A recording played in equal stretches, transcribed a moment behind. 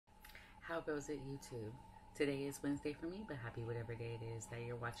How goes it, YouTube? Today is Wednesday for me, but happy whatever day it is that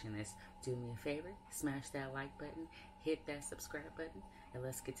you're watching this. Do me a favor, smash that like button, hit that subscribe button, and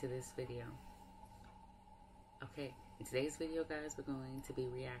let's get to this video. Okay, in today's video, guys, we're going to be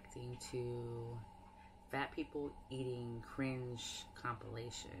reacting to fat people eating cringe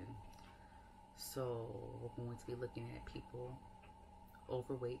compilation. So we're going to be looking at people,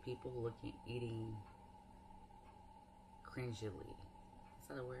 overweight people eating cringily. Is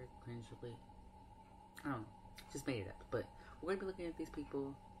that a word? Cringely? I don't know. Just made it up. But we're going to be looking at these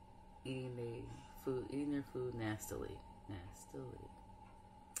people eating their food nastily.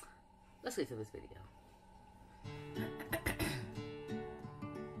 Let's get to this video.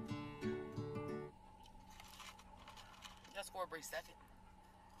 Just for a brief second.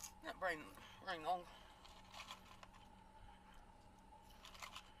 Not very long.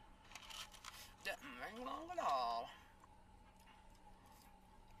 Didn't ring long at all.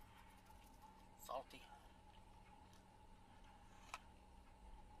 Salty.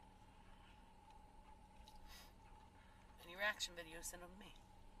 Any reaction videos, send them to me.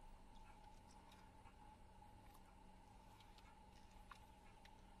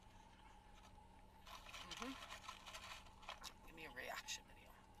 Give me a reaction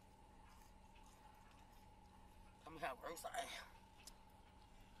video. Tell me how gross I am.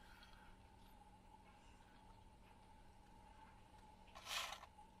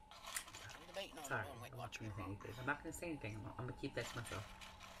 Sorry, I'm not going to say anything. I'm not going to say anything. I'm going to keep that to myself.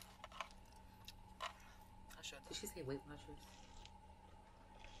 I should. Did she say Weight Watchers?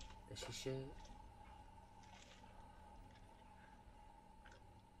 That she should?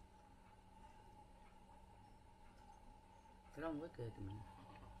 They don't look good to me.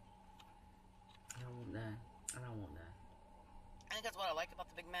 I don't want that. I don't want that. I think that's what I like about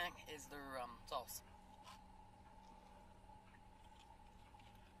the Big Mac is their sauce.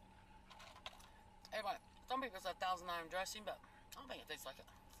 Everybody, some people say 1,009 dressing, but I don't think it tastes like it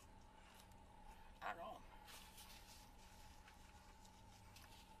at all.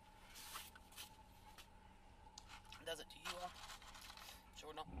 Does it to you all?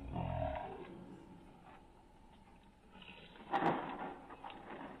 Sure don't.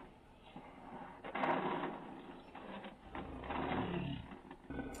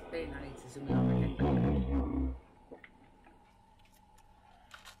 Very nice to zoom in over here.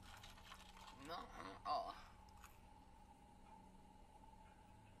 No. Oh.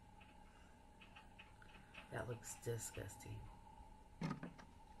 That looks disgusting.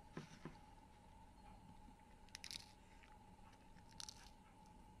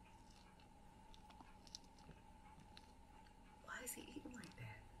 Why is he eating like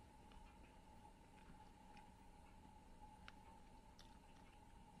that?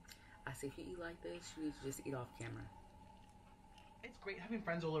 I say if you eat like this, you need to just eat off camera. It's great having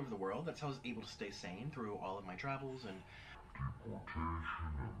friends all over the world. That's how I was able to stay sane through all of my travels and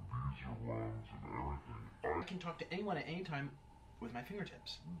deportation and visa runs and everything. I can talk to anyone at any time with my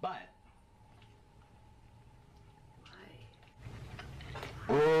fingertips, but Why? oh,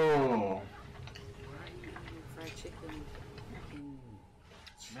 Why are you eating fried chicken and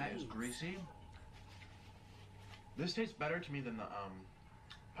cheese? that is greasy. This tastes better to me than the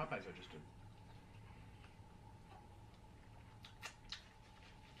Popeyes I just did.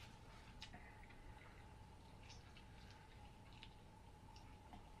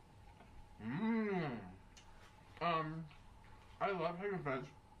 I love having friends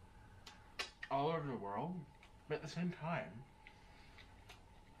all over the world, but at the same time,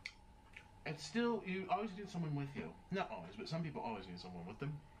 it's still, you always need someone with you. Not always, but some people always need someone with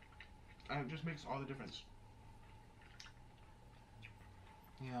them. And it just makes all the difference.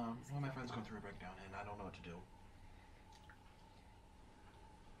 Yeah, one of my friends go through a breakdown and I don't know what to do.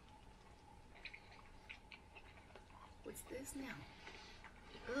 What's this now?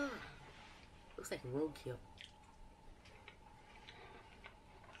 Ugh. Looks like roadkill.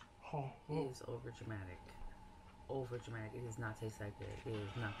 Oh, It is over dramatic. Over dramatic. It does not taste that good. It is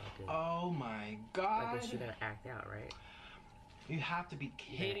not that good. oh my god. I guess you gotta act out, right? You have to be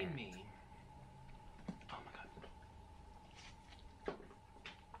kidding me. Oh my god.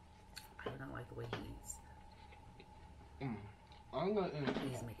 I do not like the way he eats. I'm gonna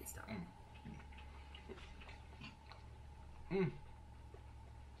Please make it stop.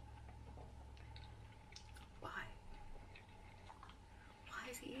 Why? Why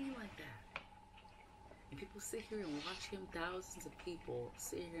is he eating like that? And people sit here and watch him, thousands of people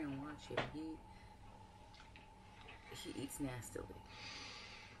sit here and watch him. He eats nastily.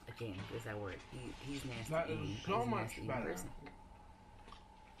 Again, there's that word. He's nasty. That is so much better. Person.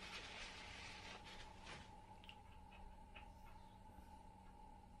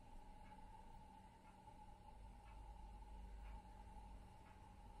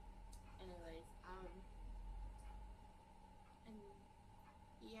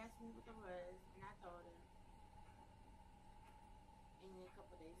 asked me what it was, and I told him. And then a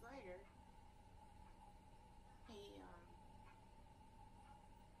couple days later, he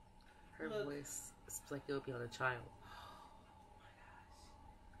Her voice is like it would be on a child.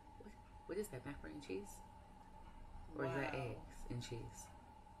 What is that, macaroni and cheese? Or is that eggs and cheese?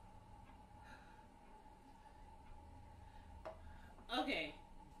 Okay,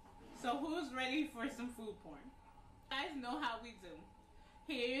 so who's ready for some food porn? You guys know how we do.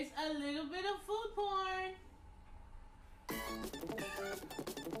 Here's a little bit of food porn.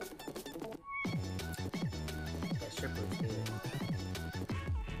 That stripper was good.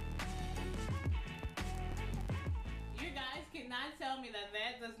 You guys cannot tell me that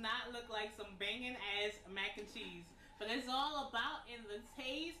that does not look like some banging ass mac and cheese. But it's all about in the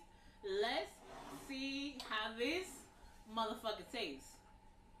taste. Let's see how this motherfucker tastes.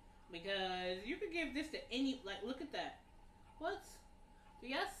 Because you could give this to any, like, look at that. What?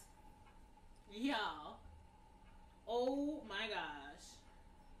 Yes? Y'all. Oh my gosh.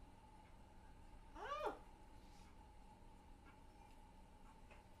 Oh.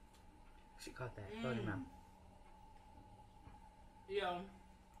 She caught that. Throw it in her mouth. Yo.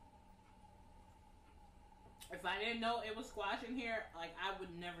 If I didn't know it was squash in here, like, I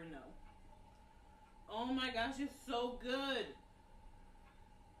would never know. Oh my gosh, it's so good.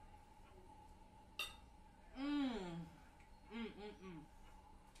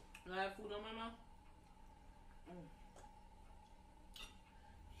 Do I have food on my mouth?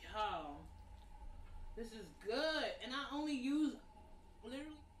 Yo. This is good. And I only use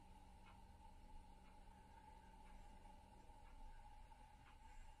literally.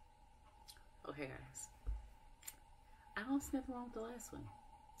 Okay, guys. I don't see nothing wrong with the last one.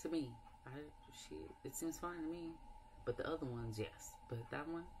 To me, it seems fine to me. But the other ones, yes. But that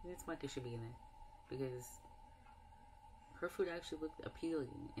one, it's like it should be in there, because her food actually looked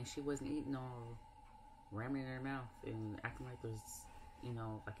appealing, and she wasn't eating all ramming in her mouth and acting like there's,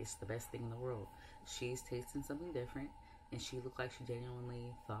 like it's the best thing in the world. She's tasting something different, and she looked like she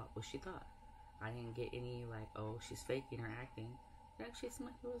genuinely thought what she thought. I didn't get any like, oh, she's faking or acting. It actually seemed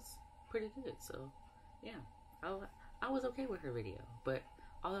like it was pretty good. So, yeah, I was okay with her video, but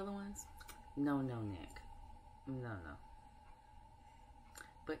all the other ones, no, Nick, no.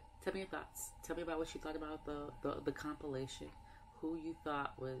 But tell me your thoughts. Tell me about what you thought about the compilation. Who you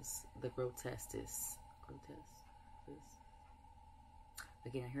thought was the grotesquest.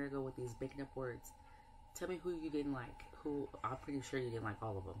 Again, here I go with these making up words. Tell me who you didn't like. Who, I'm pretty sure you didn't like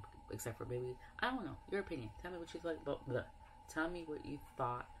all of them, except for maybe, I don't know, your opinion. Tell me what you thought about Tell me what you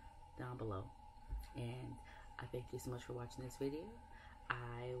thought down below. And I thank you so much for watching this video.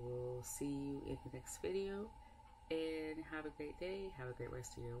 I will see you in the next video. And have a great day. Have a great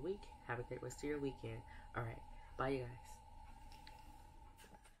rest of your week. Have a great rest of your weekend. Alright. Bye, you guys.